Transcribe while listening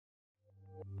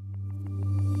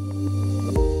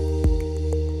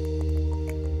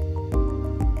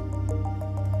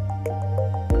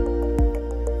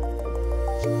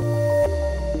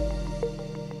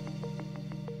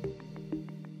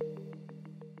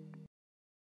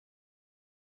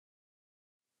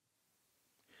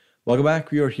Welcome back.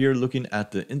 We are here looking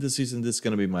at the indices, and this is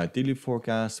going to be my daily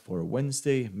forecast for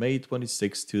Wednesday, May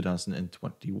 26,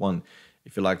 2021.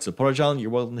 If you like to support our channel, you're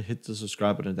welcome to hit the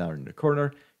subscribe button down in the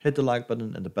corner, hit the like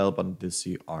button and the bell button to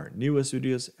see our newest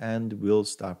videos, and we'll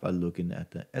start by looking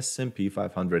at the S&P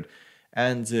 500.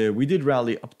 And we did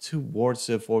rally up towards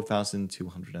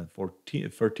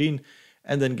 4,213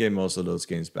 and then gain most of those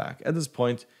gains back. At this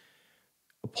point,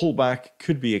 a pullback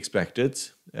could be expected.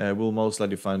 We'll most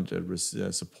likely find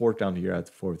support down here at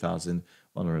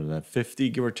 4,150,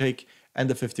 give or take, and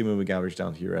the 50-moving average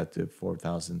down here at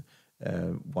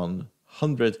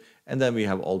 4,100, and then we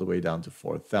have all the way down to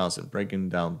 4,000. Breaking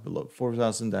down below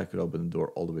 4,000, that could open the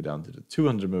door all the way down to the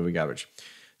 200-moving average.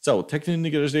 So technical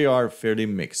indicators, they are fairly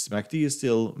mixed. MACD is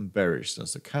still bearish. So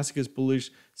stochastic is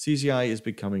bullish, CCI is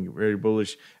becoming very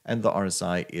bullish, and the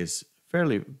RSI is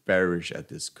fairly bearish at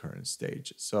this current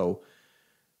stage. So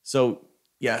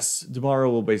yes,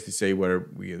 tomorrow we'll basically say where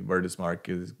this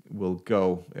market will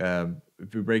go.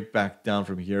 If we break back down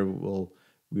from here, we'll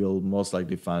most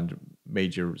likely find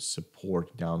major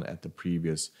support down at the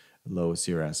previous lows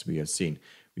here, as we have seen.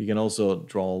 We can also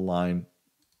draw a line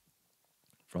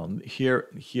from here,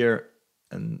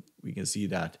 and we can see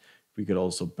that we could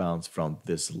also bounce from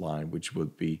this line, which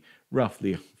would be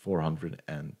roughly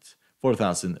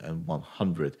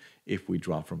 4,100 if we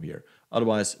drop from here.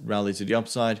 Otherwise, rally to the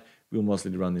upside, we'll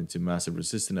mostly run into massive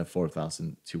resistance at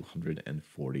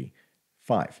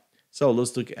 4,245. So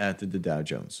let's look at the Dow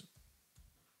Jones.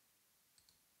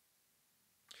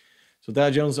 So Dow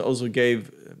Jones also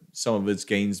gave some of its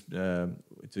gains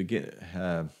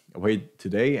away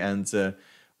today, and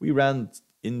we ran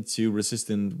into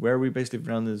resistance where we basically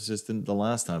ran into resistance the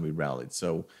last time we rallied.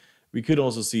 So we could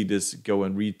also see this go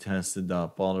and retest the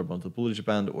bottom of the bullish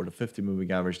band or the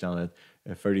 50-moving average down at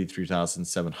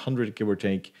 33,700, give or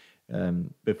take,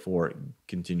 before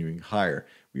continuing higher.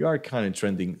 We are kind of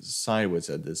trending sideways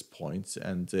at this point,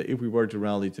 and if we were to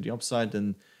rally to the upside,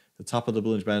 then the top of the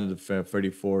bullish band of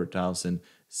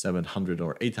 34,700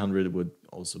 or 800 would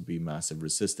also be massive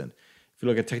resistance. If you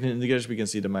look at technical indicators, we can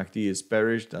see the MACD is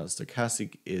bearish, the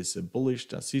stochastic is bullish,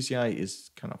 the CCI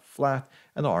is kind of flat,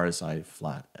 and the RSI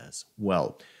flat as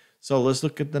well. So let's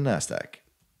look at the Nasdaq.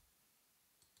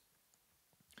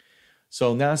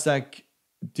 So Nasdaq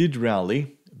did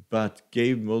rally, but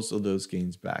gave most of those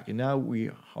gains back. And now we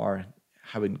are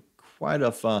having quite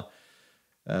a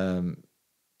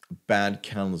bad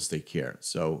candlestick here.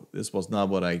 So this was not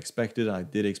what I expected. I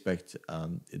did expect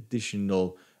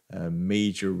additional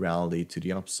major rally to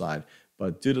the upside,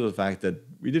 but due to the fact that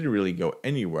we didn't really go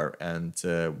anywhere and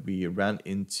we ran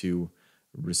into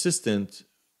resistance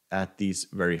at these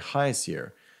very highs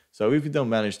here. So if we don't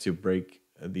manage to break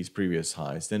these previous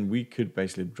highs, then we could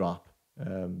basically drop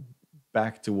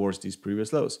back towards these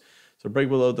previous lows. So break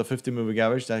below the 50-moving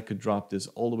average, that could drop this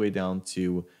all the way down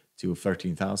to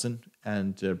 13,000,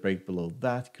 and break below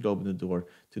that could open the door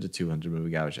to the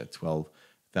 200-moving average at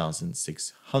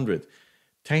 12,600.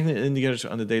 Technical indicators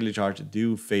on the daily chart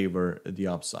do favor the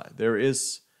upside. There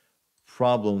is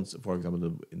problems, for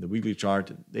example, in the weekly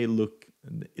chart. It looked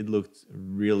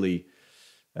really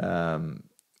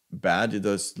bad. It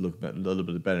does look a little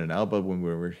bit better now, but when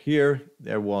we were here,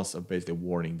 there was basically a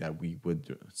warning that we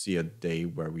would see a day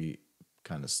where we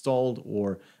kind of stalled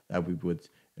or that we would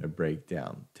break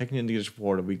down. Technical indicators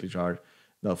for the weekly chart,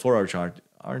 the 4-hour chart,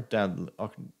 are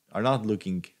not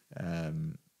looking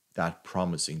that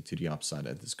promising to the upside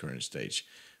at this current stage,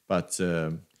 but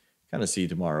kind of see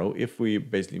tomorrow. If we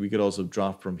could also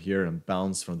drop from here and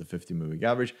bounce from the 50-moving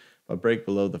average, but break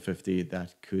below the 50,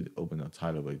 that could open a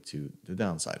tidal wave to the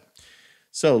downside.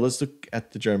 So let's look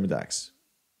at the German DAX.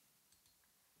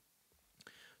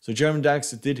 So German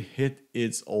DAX did hit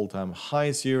its all-time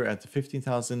highs here at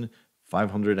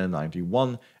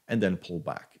 15,591 and then pull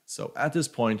back. So at this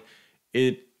point,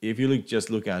 if you just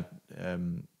look at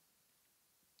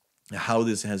how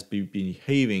this has been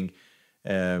behaving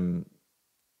in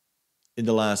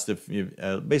the last,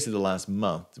 basically the last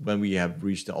month, when we have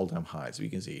reached the all-time highs. We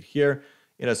can see it here.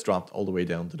 It has dropped all the way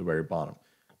down to the very bottom.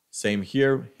 Same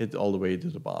here, hit all the way to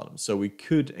the bottom. So we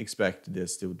could expect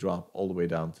this to drop all the way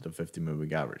down to the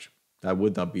 50-moving average. That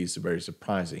would not be so very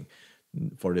surprising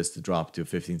for this to drop to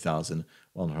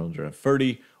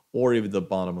 15,130, or even the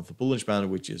bottom of the bullish band,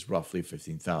 which is roughly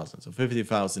 15,000. So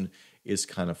 50,000 is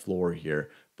kind of floor here.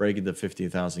 Breaking the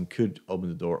 50,000 could open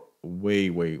the door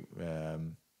way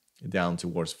down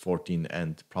towards 14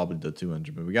 and probably the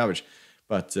 200-moving average.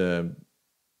 But the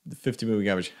 50-moving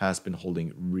average has been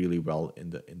holding really well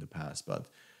in the past. But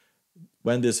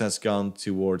when this has gone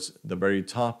towards the very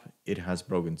top, it has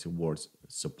broken towards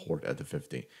support at the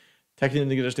 50. Technical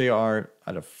indicators, they are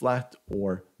either flat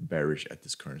or bearish at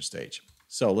this current stage.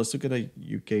 So let's look at a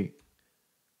UK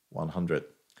 100.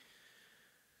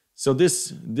 So this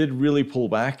did really pull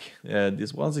back.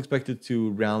 This was expected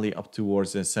to rally up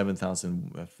towards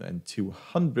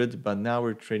 7,200, but now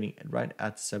we're trading right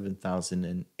at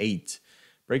 7,008.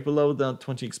 Break below the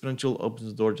 20 exponential opens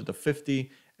the door to the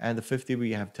 50, and the 50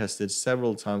 we have tested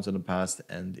several times in the past,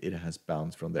 and it has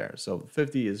bounced from there. So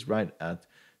 50 is right at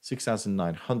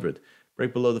 6,900.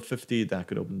 Break below the 50, that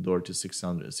could open the door to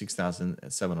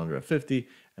 6,750,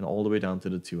 and all the way down to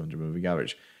the 200 moving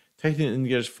average. Technical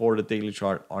indicators for the daily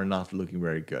chart are not looking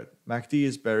very good. MACD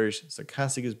is bearish,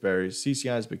 stochastic is bearish,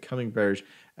 CCI is becoming bearish,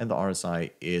 and the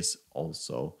RSI is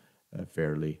also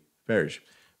fairly bearish.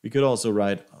 We could also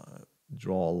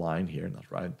draw a line here,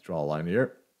 draw a line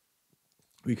here.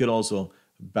 We could also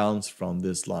bounce from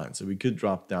this line. So we could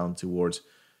drop down towards,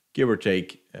 give or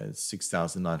take,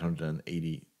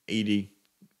 6,980,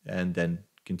 and then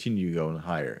continue going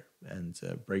higher and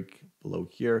break below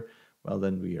here. Well,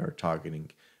 then we are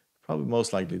targeting probably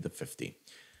most likely the 50.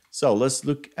 So let's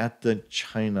look at the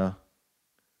China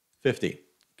 50.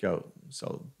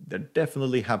 So there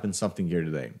definitely happened something here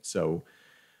today. So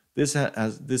this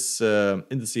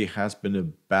index has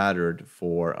been battered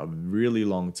for a really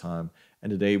long time,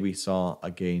 and today we saw a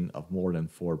gain of more than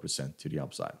 4% to the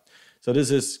upside. So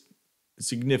this is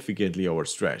significantly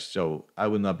overstretched. So I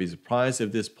would not be surprised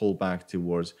if this pulled back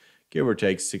towards, give or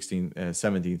take,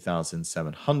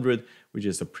 17,700, which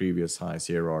is the previous highs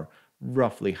here, or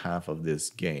roughly half of this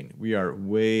gain. We are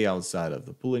way outside of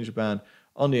the Bollinger Band,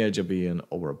 on the edge of being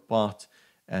overbought,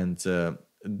 and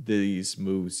these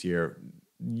moves here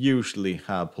usually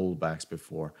have pullbacks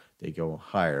before they go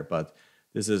higher, but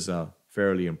this is a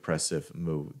fairly impressive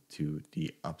move to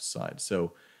the upside.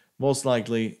 So most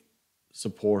likely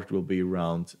support will be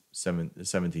around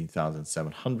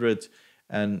 17,700,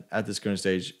 and at this current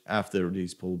stage, after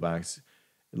these pullbacks,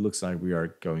 it looks like we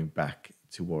are going back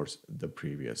towards the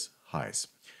previous highs.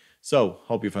 So,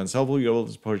 hope you find this helpful. You're able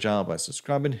to support the channel by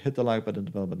subscribing, hit the like button,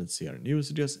 the bell button to see our new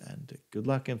videos, and good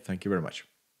luck and thank you very much.